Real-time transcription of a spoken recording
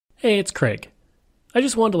Hey, it's Craig. I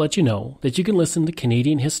just wanted to let you know that you can listen to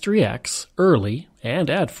Canadian History X early and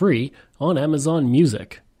ad-free on Amazon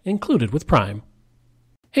Music, included with Prime.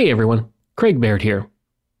 Hey everyone, Craig Baird here.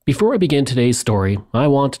 Before I begin today's story, I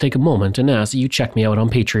want to take a moment and ask that you check me out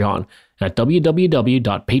on Patreon at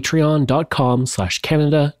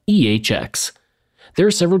www.patreon.com/CanadaEHX. There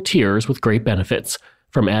are several tiers with great benefits,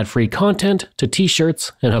 from ad-free content to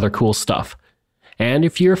t-shirts and other cool stuff. And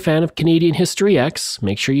if you're a fan of Canadian History X,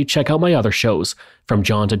 make sure you check out my other shows, From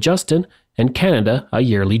John to Justin and Canada, A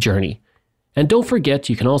Yearly Journey. And don't forget,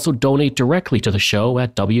 you can also donate directly to the show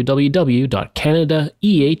at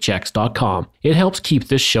www.canadaehx.com. It helps keep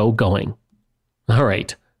this show going.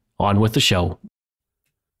 Alright, on with the show.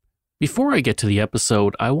 Before I get to the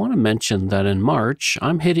episode, I want to mention that in March,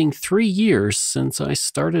 I'm hitting 3 years since I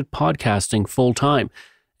started podcasting full-time.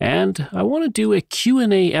 And I want to do a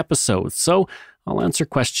Q&A episode, so I'll answer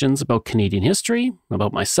questions about Canadian history,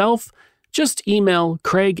 about myself. Just email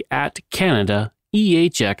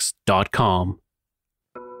craig@canadaehx.com.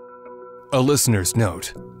 A listener's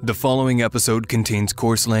note. The following episode contains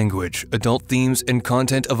coarse language, adult themes, and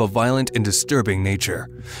content of a violent and disturbing nature,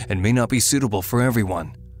 and may not be suitable for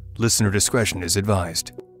everyone. Listener discretion is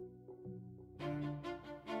advised.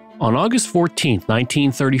 On August 14,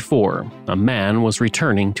 1934, a man was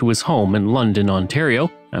returning to his home in London,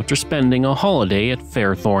 Ontario, after spending a holiday at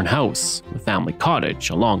Fairthorn House, the family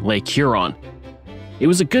cottage along Lake Huron. It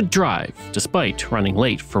was a good drive, despite running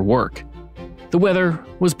late for work. The weather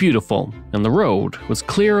was beautiful, and the road was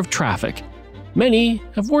clear of traffic. Many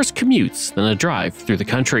have worse commutes than a drive through the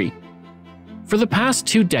country. For the past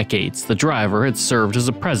 2 decades, the driver had served as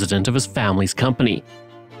a president of his family's company.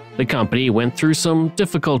 The company went through some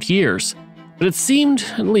difficult years, but it seemed,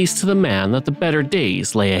 at least to the man, that the better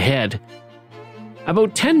days lay ahead.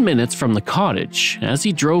 About 10 minutes from the cottage, as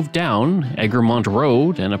he drove down Egremont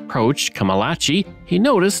Road and approached Kamalachi, he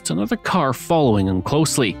noticed another car following him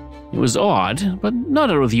closely. It was odd, but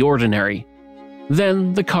not out of the ordinary.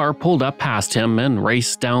 Then the car pulled up past him and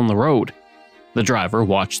raced down the road. The driver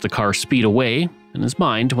watched the car speed away, and his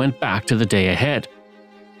mind went back to the day ahead.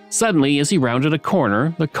 Suddenly, as he rounded a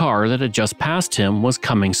corner, the car that had just passed him was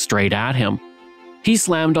coming straight at him. He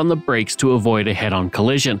slammed on the brakes to avoid a head-on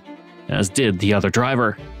collision, as did the other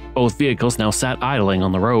driver. Both vehicles now sat idling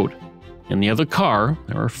on the road. In the other car,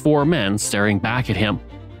 there were 4 men staring back at him.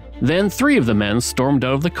 Then 3 of the men stormed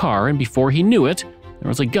out of the car, and before he knew it, there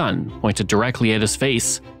was a gun pointed directly at his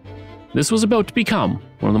face. This was about to become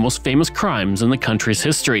one of the most famous crimes in the country's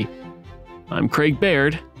history. I'm Craig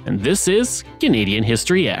Baird, and this is Canadian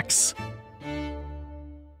History X.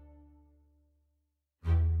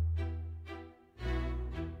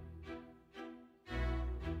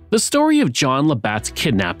 The story of John Labatt's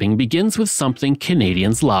kidnapping begins with something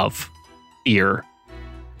Canadians love: beer.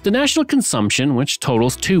 The national consumption, which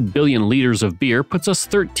totals 2 billion litres of beer, puts us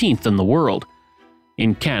 13th in the world.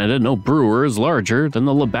 In Canada, no brewer is larger than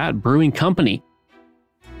the Labatt Brewing Company.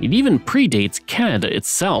 It even predates Canada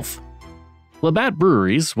itself. Labatt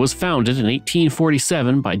Breweries was founded in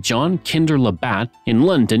 1847 by John Kinder Labatt in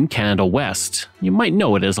London, Canada West. You might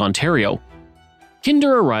know it as Ontario.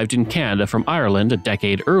 Kinder arrived in Canada from Ireland a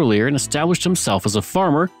decade earlier and established himself as a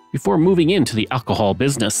farmer before moving into the alcohol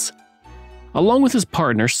business. Along with his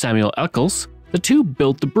partner Samuel Eccles, the two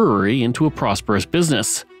built the brewery into a prosperous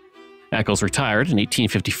business. Eccles retired in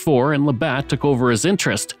 1854 and Labatt took over his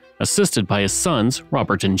interest, assisted by his sons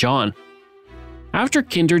Robert and John. After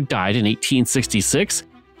Kinder died in 1866,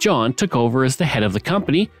 John took over as the head of the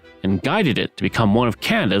company and guided it to become one of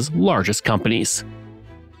Canada's largest companies.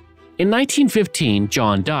 In 1915,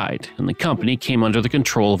 John died, and the company came under the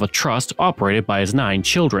control of a trust operated by his 9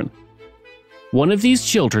 children. One of these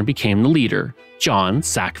children became the leader, John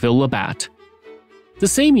Sackville Labatt. The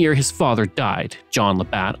same year his father died, John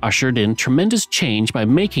Labatt ushered in tremendous change by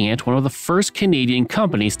making it one of the first Canadian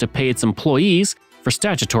companies to pay its employees for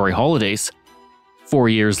statutory holidays. 4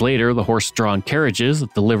 years later, the horse-drawn carriages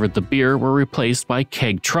that delivered the beer were replaced by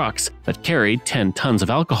keg trucks that carried 10 tons of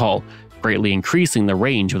alcohol, greatly increasing the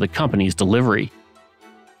range of the company's delivery.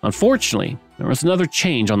 Unfortunately, there was another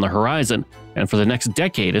change on the horizon, and for the next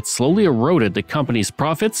decade it slowly eroded the company's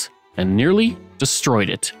profits and nearly destroyed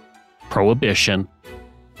it: Prohibition.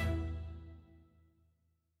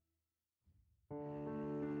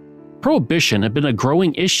 Prohibition had been a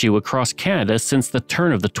growing issue across Canada since the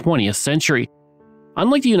turn of the 20th century.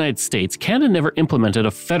 Unlike the United States, Canada never implemented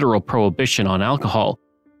a federal prohibition on alcohol.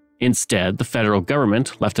 Instead, the federal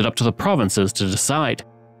government left it up to the provinces to decide.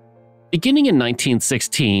 Beginning in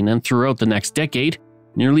 1916 and throughout the next decade,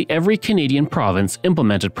 nearly every Canadian province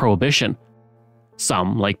implemented prohibition.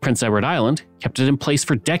 Some, like Prince Edward Island, kept it in place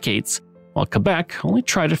for decades, while Quebec only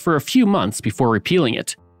tried it for a few months before repealing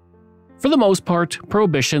it. For the most part,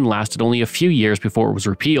 Prohibition lasted only a few years before it was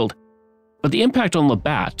repealed, but the impact on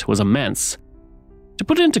Labatt was immense. To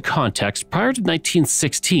put it into context, prior to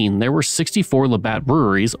 1916, there were 64 Labatt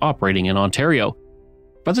breweries operating in Ontario.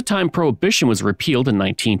 By the time Prohibition was repealed in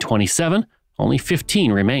 1927, only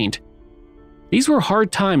 15 remained. These were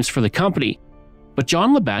hard times for the company, but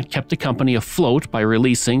John Labatt kept the company afloat by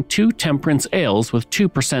releasing 2 temperance ales with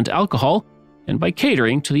 2% alcohol and by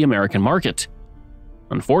catering to the American market.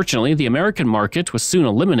 Unfortunately, the American market was soon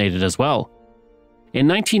eliminated as well. In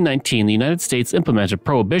 1919, the United States implemented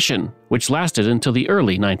Prohibition, which lasted until the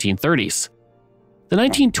early 1930s. The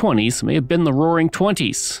 1920s may have been the Roaring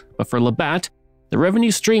Twenties, but for Labatt, the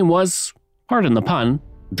revenue stream was, pardon the pun,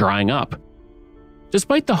 drying up.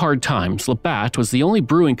 Despite the hard times, Labatt was the only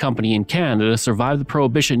brewing company in Canada to survive the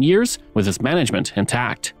Prohibition years with its management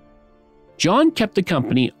intact. John kept the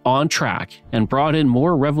company on track and brought in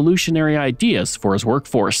more revolutionary ideas for his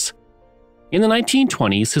workforce. In the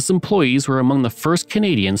 1920s, his employees were among the first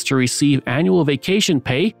Canadians to receive annual vacation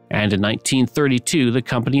pay, and in 1932 the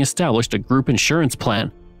company established a group insurance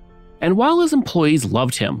plan. And while his employees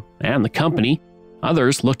loved him and the company,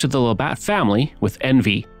 others looked at the Labatt family with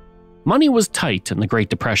envy. Money was tight in the Great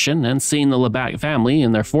Depression, and seeing the Labatt family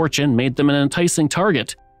and their fortune made them an enticing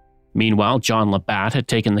target. Meanwhile, John Labatt had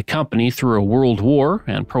taken the company through a world war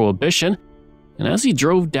and Prohibition, and as he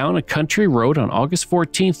drove down a country road on August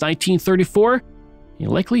 14, 1934, he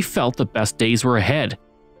likely felt the best days were ahead.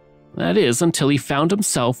 That is, until he found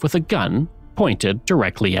himself with a gun pointed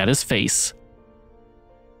directly at his face.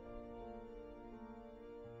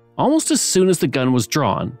 Almost as soon as the gun was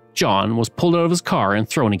drawn, John was pulled out of his car and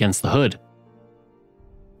thrown against the hood.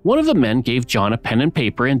 One of the men gave John a pen and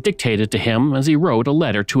paper and dictated to him as he wrote a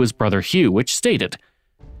letter to his brother Hugh, which stated,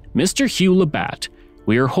 "Mr. Hugh Labatt,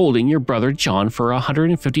 we are holding your brother John for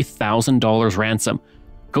 $150,000 ransom.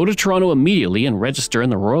 Go to Toronto immediately and register in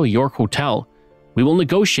the Royal York Hotel. We will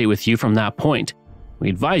negotiate with you from that point. We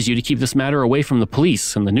advise you to keep this matter away from the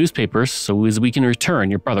police and the newspapers so as we can return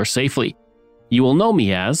your brother safely. You will know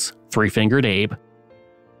me as Three-Fingered Abe."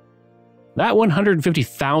 That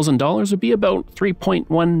 $150,000 would be about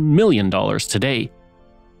 $3.1 million today.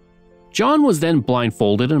 John was then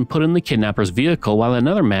blindfolded and put in the kidnapper's vehicle while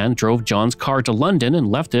another man drove John's car to London and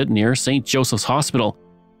left it near St. Joseph's Hospital.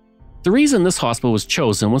 The reason this hospital was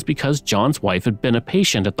chosen was because John's wife had been a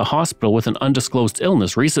patient at the hospital with an undisclosed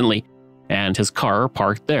illness recently, and his car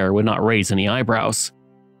parked there would not raise any eyebrows.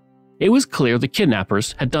 It was clear the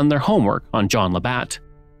kidnappers had done their homework on John Labatt.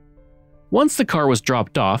 Once the car was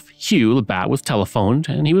dropped off, Hugh Labatt was telephoned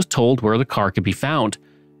and he was told where the car could be found.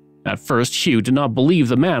 At first, Hugh did not believe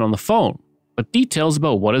the man on the phone, but details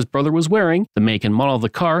about what his brother was wearing, the make and model of the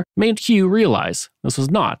car, made Hugh realize this was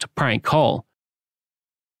not a prank call.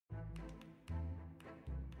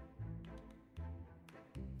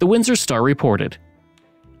 The Windsor Star reported,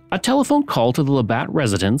 "A telephone call to the Labatt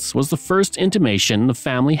residence was the first intimation the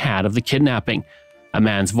family had of the kidnapping. A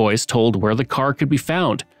man's voice told where the car could be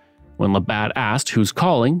found. When Labatt asked who's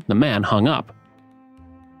calling, the man hung up."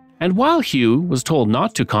 And while Hugh was told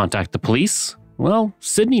not to contact the police, well,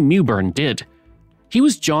 Sidney Mewburn did. He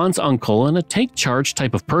was John's uncle and a take-charge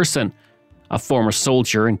type of person. A former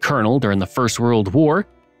soldier and colonel during the First World War,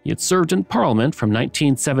 he had served in Parliament from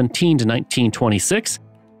 1917 to 1926,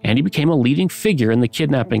 and he became a leading figure in the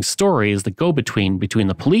kidnapping story as the go-between between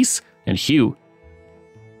the police and Hugh.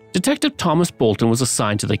 Detective Thomas Bolton was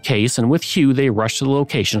assigned to the case, and with Hugh they rushed to the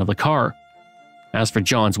location of the car. As for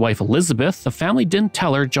John's wife Elizabeth, the family didn't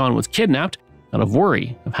tell her John was kidnapped out of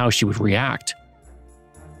worry of how she would react.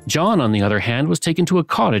 John, on the other hand, was taken to a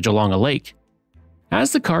cottage along a lake.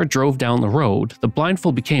 As the car drove down the road, the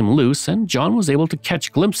blindfold became loose and John was able to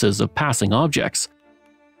catch glimpses of passing objects.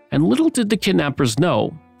 And little did the kidnappers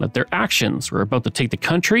know that their actions were about to take the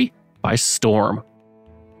country by storm.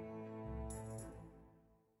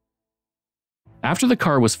 After the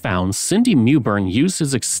car was found, Sidney Mewburn used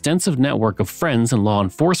his extensive network of friends in law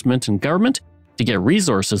enforcement and government to get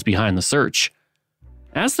resources behind the search.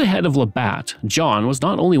 As the head of Labatt, John was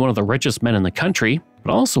not only one of the richest men in the country,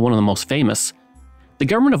 but also one of the most famous. The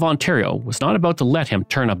government of Ontario was not about to let him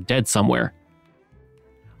turn up dead somewhere.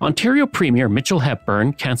 Ontario Premier Mitchell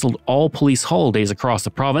Hepburn cancelled all police holidays across the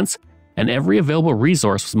province, and every available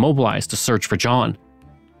resource was mobilized to search for John.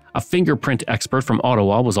 A fingerprint expert from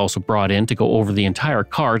Ottawa was also brought in to go over the entire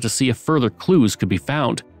car to see if further clues could be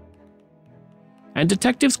found. And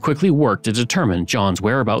detectives quickly worked to determine John's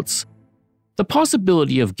whereabouts. The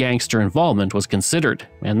possibility of gangster involvement was considered,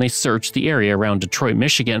 and they searched the area around Detroit,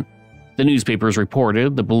 Michigan. The newspapers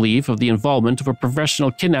reported the belief of the involvement of a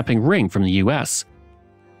professional kidnapping ring from the US.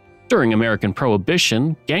 During American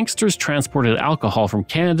Prohibition, gangsters transported alcohol from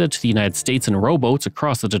Canada to the United States in rowboats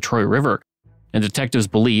across the Detroit River, and detectives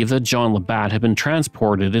believe that John Labatt had been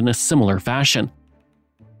transported in a similar fashion.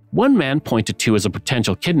 One man pointed to as a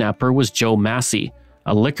potential kidnapper was Joe Massey,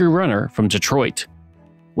 a liquor runner from Detroit.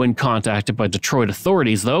 When contacted by Detroit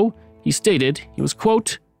authorities, though, he stated he was,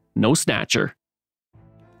 quote, no snatcher.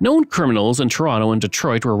 Known criminals in Toronto and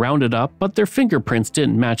Detroit were rounded up, but their fingerprints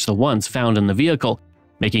didn't match the ones found in the vehicle,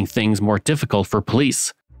 making things more difficult for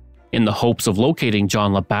police. In the hopes of locating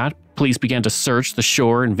John Labatt, police began to search the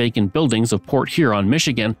shore and vacant buildings of Port Huron,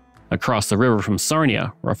 Michigan, across the river from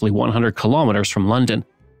Sarnia, roughly 100 kilometers from London.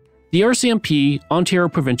 The RCMP, Ontario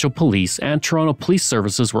Provincial Police, and Toronto Police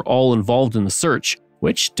Services were all involved in the search,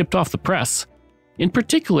 which tipped off the press. In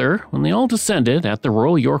particular, when they all descended at the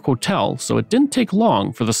Royal York Hotel, so it didn't take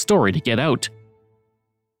long for the story to get out.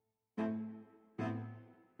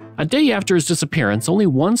 A day after his disappearance, only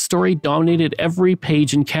one story dominated every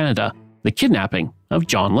page in Canada: the kidnapping of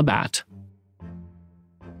John Labatt.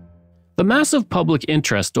 The massive public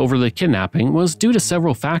interest over the kidnapping was due to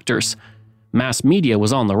several factors. Mass media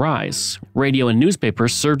was on the rise, radio and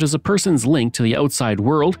newspapers served as a person's link to the outside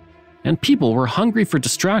world, and people were hungry for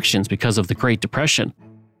distractions because of the Great Depression.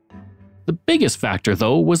 The biggest factor,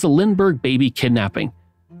 though, was the Lindbergh baby kidnapping.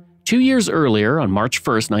 2 years earlier, on March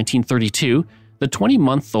 1, 1932, the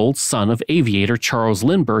 20-month-old son of aviator Charles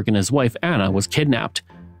Lindbergh and his wife Anna was kidnapped.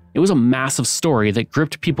 It was a massive story that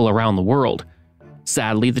gripped people around the world.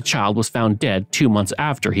 Sadly, the child was found dead 2 months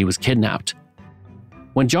after he was kidnapped.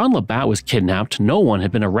 When John Labatt was kidnapped, no one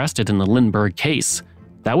had been arrested in the Lindbergh case.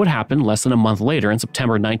 That would happen less than a month later in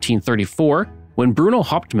September 1934, when Bruno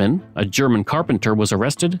Hauptmann, a German carpenter, was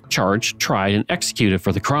arrested, charged, tried, and executed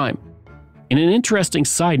for the crime. In an interesting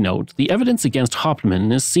side note, the evidence against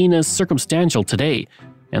Hauptmann is seen as circumstantial today,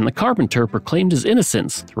 and the carpenter proclaimed his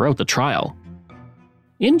innocence throughout the trial.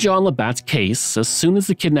 In John Labatt's case, as soon as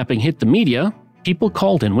the kidnapping hit the media, people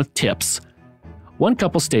called in with tips. One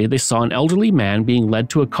couple stated they saw an elderly man being led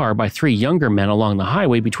to a car by 3 younger men along the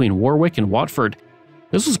highway between Warwick and Watford.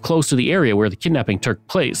 This was close to the area where the kidnapping took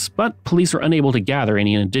place, but police were unable to gather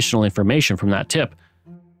any additional information from that tip.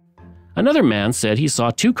 Another man said he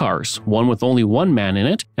saw 2 cars, one with only 1 man in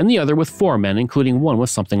it, and the other with 4 men, including one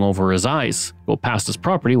with something over his eyes, go past his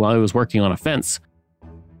property while he was working on a fence.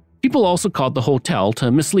 People also called the hotel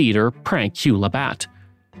to mislead or prank Hugh Labatt.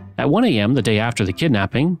 At 1 a.m. the day after the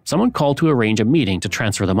kidnapping, someone called to arrange a meeting to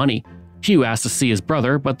transfer the money. Hugh asked to see his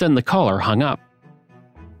brother, but then the caller hung up.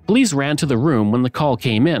 Police ran to the room when the call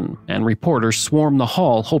came in, and reporters swarmed the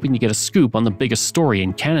hall hoping to get a scoop on the biggest story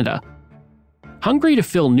in Canada. Hungry to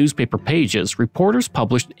fill newspaper pages, reporters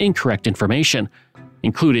published incorrect information,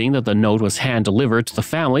 including that the note was hand-delivered to the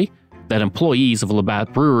family, that employees of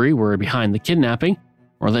Labatt Brewery were behind the kidnapping,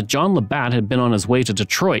 or that John Labatt had been on his way to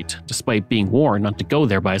Detroit, despite being warned not to go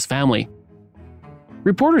there by his family.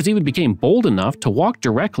 Reporters even became bold enough to walk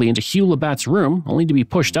directly into Hugh Labatt's room, only to be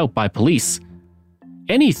pushed out by police.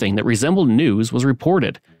 Anything that resembled news was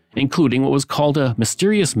reported, including what was called a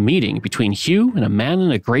mysterious meeting between Hugh and a man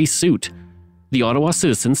in a gray suit. The Ottawa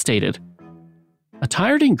Citizen stated,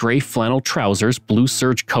 "Attired in gray flannel trousers, blue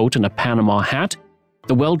serge coat, and a Panama hat,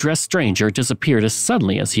 the well-dressed stranger disappeared as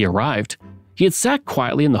suddenly as he arrived. He had sat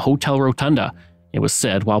quietly in the hotel rotunda, it was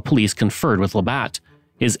said, while police conferred with Labatt.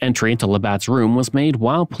 His entry into Labatt's room was made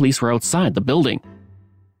while police were outside the building."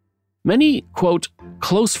 Many, quote,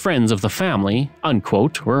 close friends of the family,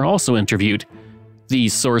 unquote, were also interviewed.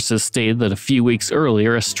 These sources stated that a few weeks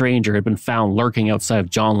earlier, a stranger had been found lurking outside of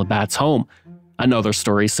John Labatt's home. Another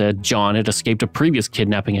story said John had escaped a previous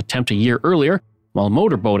kidnapping attempt a year earlier while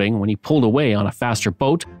motorboating when he pulled away on a faster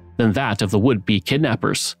boat than that of the would-be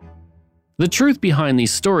kidnappers. The truth behind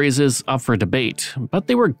these stories is up for debate, but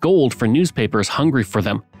they were gold for newspapers hungry for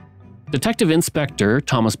them. Detective Inspector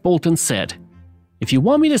Thomas Bolton said, "If you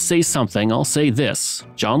want me to say something, I'll say this.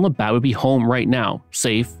 John Labatt would be home right now,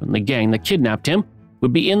 safe, and the gang that kidnapped him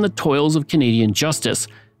would be in the toils of Canadian justice.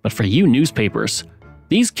 But for you newspapers,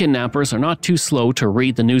 these kidnappers are not too slow to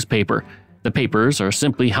read the newspaper. The papers are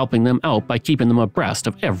simply helping them out by keeping them abreast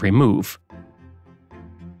of every move."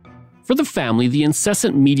 For the family, the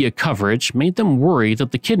incessant media coverage made them worry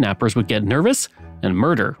that the kidnappers would get nervous and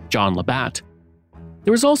murder John Labatt.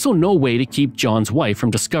 There was also no way to keep John's wife from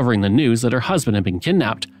discovering the news that her husband had been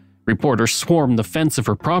kidnapped. Reporters swarmed the fence of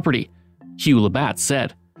her property. Hugh Labatt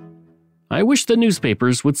said, "I wish the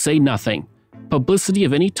newspapers would say nothing. Publicity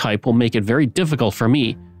of any type will make it very difficult for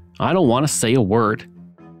me. I don't want to say a word."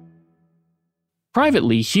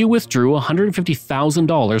 Privately, Hugh withdrew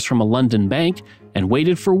 $150,000 from a London bank and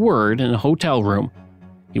waited for word in a hotel room.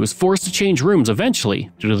 He was forced to change rooms eventually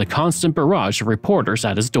due to the constant barrage of reporters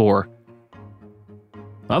at his door.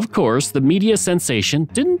 Of course, the media sensation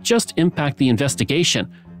didn't just impact the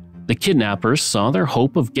investigation. The kidnappers saw their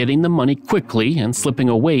hope of getting the money quickly and slipping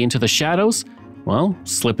away into the shadows,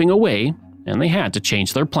 slipping away, and they had to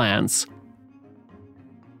change their plans.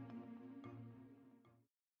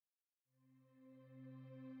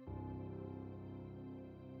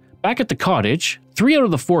 Back at the cottage, 3 out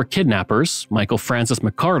of the 4 kidnappers, Michael Francis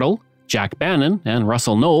McArdle, Jack Bannon, and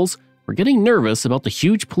Russell Knowles, were getting nervous about the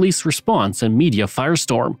huge police response and media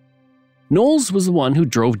firestorm. Knowles was the one who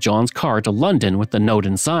drove John's car to London with the note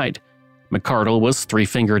inside. McArdle was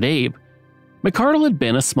Three-Fingered Abe. McArdle had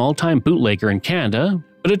been a small-time bootlegger in Canada,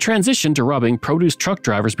 but had transitioned to robbing produce truck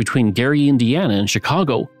drivers between Gary, Indiana and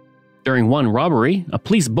Chicago. During one robbery, a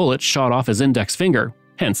police bullet shot off his index finger,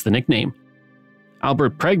 hence the nickname.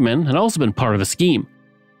 Albert Pregman had also been part of the scheme.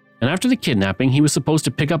 And after the kidnapping, he was supposed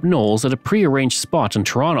to pick up Knowles at a pre-arranged spot in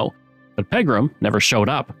Toronto, but Pegram never showed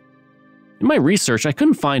up. In my research, I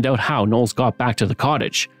couldn't find out how Knowles got back to the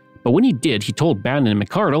cottage, but when he did, he told Bannon and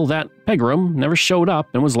McArdle that Pegram never showed up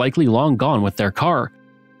and was likely long gone with their car.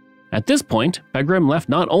 At this point, Pegram left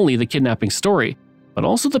not only the kidnapping story, but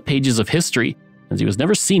also the pages of history, as he was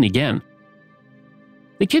never seen again.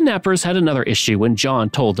 The kidnappers had another issue when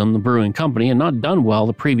John told them the brewing company had not done well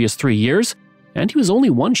the previous 3 years, and he was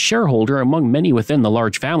only one shareholder among many within the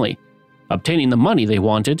large family. Obtaining the money they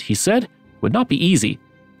wanted, he said, would not be easy.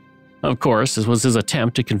 Of course, this was his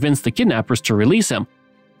attempt to convince the kidnappers to release him.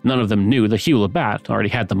 None of them knew that Hugh Labatt already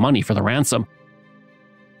had the money for the ransom.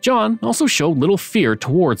 John also showed little fear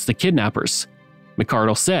towards the kidnappers.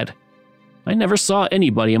 McArdle said, "I never saw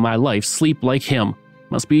anybody in my life sleep like him.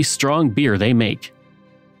 Must be strong beer they make."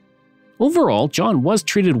 Overall, John was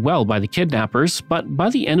treated well by the kidnappers, but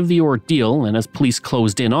by the end of the ordeal and as police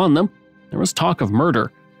closed in on them, there was talk of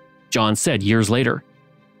murder. John said years later,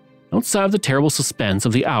 "Outside of the terrible suspense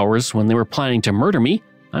of the hours when they were planning to murder me,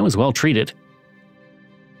 I was well treated."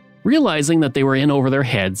 Realizing that they were in over their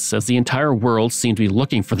heads as the entire world seemed to be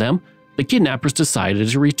looking for them, the kidnappers decided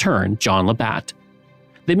to return John Labatt.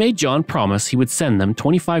 They made John promise he would send them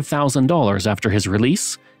 $25,000 after his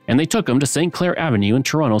release, and they took him to St. Clair Avenue in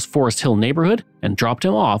Toronto's Forest Hill neighborhood and dropped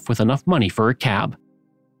him off with enough money for a cab.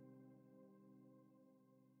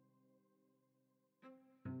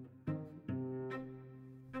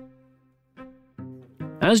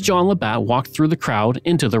 As John Labatt walked through the crowd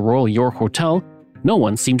into the Royal York Hotel, no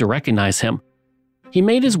one seemed to recognize him. He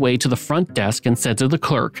made his way to the front desk and said to the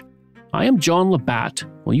clerk, "I am John Labatt.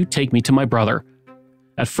 Will you take me to my brother?"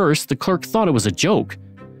 At first, the clerk thought it was a joke,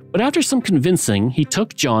 but after some convincing, he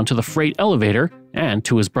took John to the freight elevator and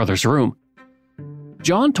to his brother's room.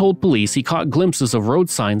 John told police he caught glimpses of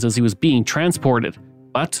road signs as he was being transported,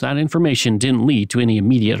 but that information didn't lead to any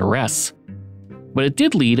immediate arrests. But it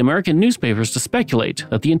did lead American newspapers to speculate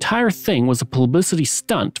that the entire thing was a publicity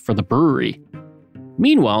stunt for the brewery.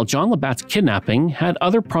 Meanwhile, John Labatt's kidnapping had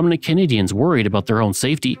other prominent Canadians worried about their own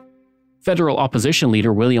safety. Federal opposition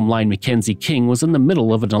leader William Lyon Mackenzie King was in the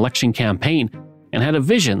middle of an election campaign and had a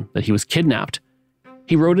vision that he was kidnapped.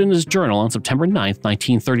 He wrote in his journal on September 9,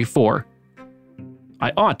 1934,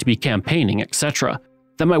 "I ought to be campaigning, etc.,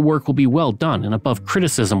 that my work will be well done and above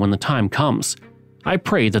criticism when the time comes. I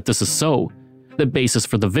pray that this is so. The basis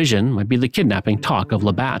for the vision might be the kidnapping talk of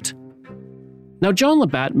Labatt." Now, John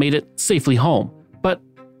Labatt made it safely home, but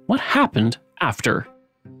what happened after?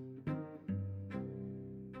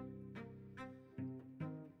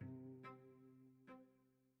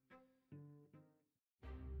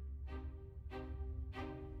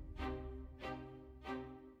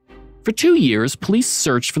 For 2 years, police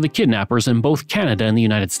searched for the kidnappers in both Canada and the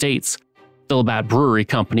United States. The Labatt Brewery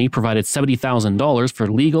Company provided $70,000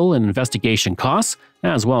 for legal and investigation costs,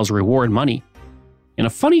 as well as reward money. In a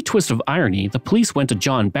funny twist of irony, the police went to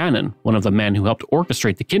John Bannon, one of the men who helped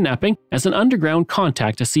orchestrate the kidnapping, as an underground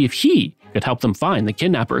contact to see if he could help them find the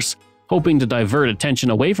kidnappers. Hoping to divert attention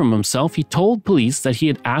away from himself, he told police that he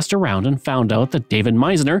had asked around and found out that David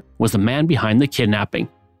Meisner was the man behind the kidnapping.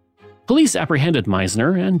 Police apprehended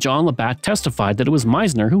Meisner, and John Labatt testified that it was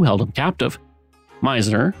Meisner who held him captive.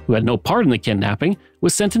 Meisner, who had no part in the kidnapping,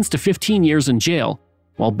 was sentenced to 15 years in jail,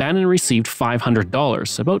 while Bannon received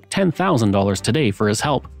 $500, about $10,000 today, for his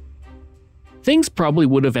help. Things probably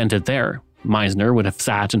would have ended there. Meisner would have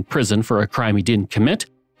sat in prison for a crime he didn't commit,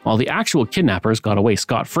 while the actual kidnappers got away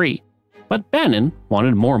scot-free. But Bannon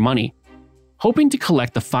wanted more money. Hoping to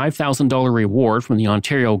collect the $5,000 reward from the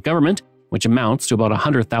Ontario government, which amounts to about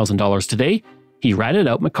 $100,000 today, he ratted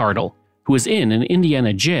out McArdle. who was in an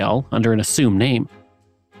Indiana jail under an assumed name.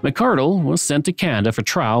 McArdle was sent to Canada for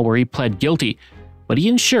trial where he pled guilty, but he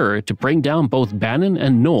ensured to bring down both Bannon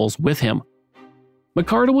and Knowles with him.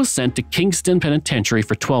 McArdle was sent to Kingston Penitentiary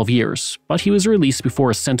for 12 years, but he was released before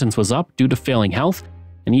his sentence was up due to failing health,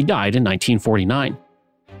 and he died in 1949.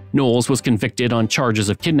 Knowles was convicted on charges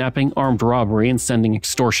of kidnapping, armed robbery, and sending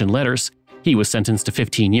extortion letters. He was sentenced to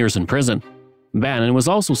 15 years in prison. Bannon was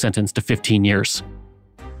also sentenced to 15 years.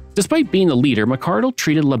 Despite being the leader, McArdle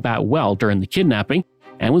treated Labatt well during the kidnapping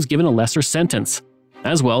and was given a lesser sentence.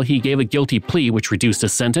 As well, he gave a guilty plea which reduced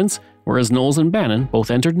his sentence, whereas Knowles and Bannon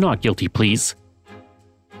both entered not guilty pleas.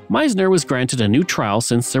 Meisner was granted a new trial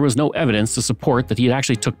since there was no evidence to support that he had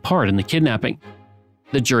actually took part in the kidnapping.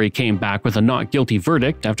 The jury came back with a not guilty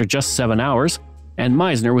verdict after just 7 hours, and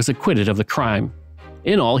Meisner was acquitted of the crime.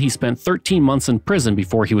 In all, he spent 13 months in prison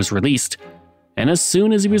before he was released. And as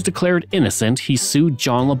soon as he was declared innocent, he sued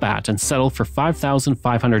John Labatt and settled for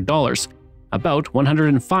 $5,500, about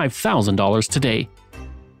 $105,000 today.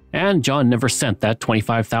 And John never sent that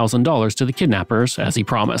 $25,000 to the kidnappers as he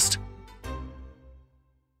promised.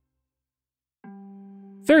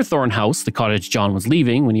 Fairthorn House, the cottage John was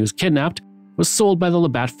leaving when he was kidnapped, was sold by the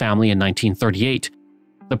Labatt family in 1938.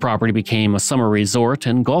 The property became a summer resort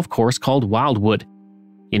and golf course called Wildwood.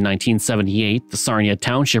 In 1978, the Sarnia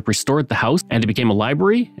Township restored the house and it became a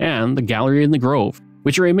library and the gallery in the Grove,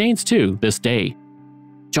 which it remains to this day.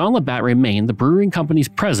 John Labatt remained the brewing company's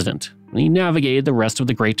president, and he navigated the rest of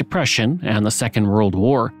the Great Depression and the Second World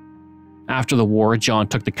War. After the war, John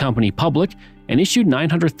took the company public and issued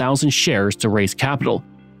 900,000 shares to raise capital.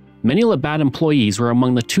 Many Labatt employees were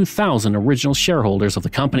among the 2,000 original shareholders of the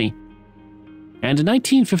company. And in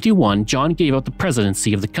 1951, John gave out the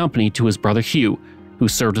presidency of the company to his brother Hugh, who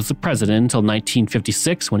served as the president until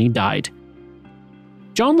 1956 when he died.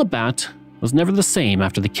 John Labatt was never the same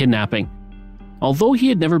after the kidnapping. Although he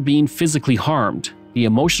had never been physically harmed, the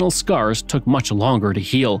emotional scars took much longer to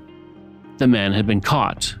heal. The man had been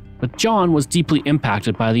caught, but John was deeply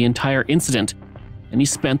impacted by the entire incident, and he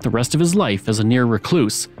spent the rest of his life as a near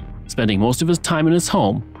recluse, spending most of his time in his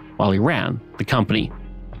home while he ran the company.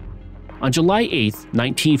 On July 8,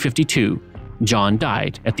 1952, John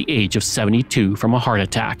died at the age of 72 from a heart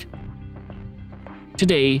attack.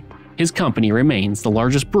 Today, his company remains the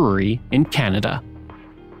largest brewery in Canada.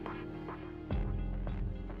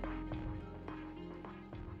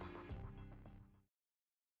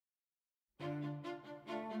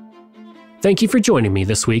 Thank you for joining me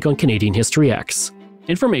this week on Canadian History X.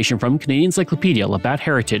 Information from Canadian Encyclopedia, Labatt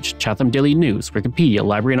Heritage, Chatham Daily News, Wikipedia,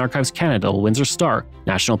 Library and Archives Canada, Windsor Star,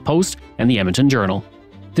 National Post, and the Edmonton Journal.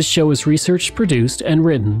 This show is researched, produced, and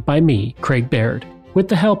written by me, Craig Baird, with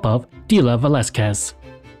the help of Dila Velasquez.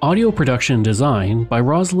 Audio production and design by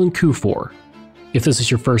Rosalind Kufor. If this is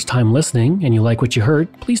your first time listening and you like what you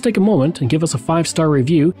heard, please take a moment and give us a 5-star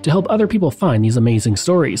review to help other people find these amazing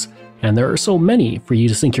stories. And there are so many for you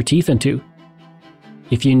to sink your teeth into.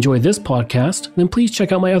 If you enjoy this podcast, then please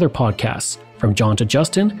check out my other podcasts, From John to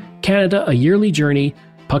Justin, Canada, A Yearly Journey,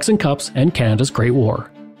 Pucks and Cups, and Canada's Great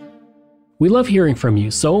War. We love hearing from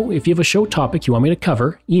you, so if you have a show topic you want me to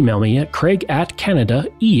cover, email me at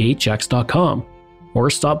craig@canadaehx.com, or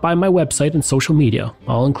stop by my website and social media.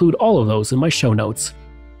 I'll include all of those in my show notes.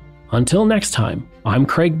 Until next time, I'm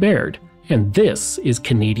Craig Baird, and this is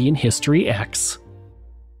Canadian History X.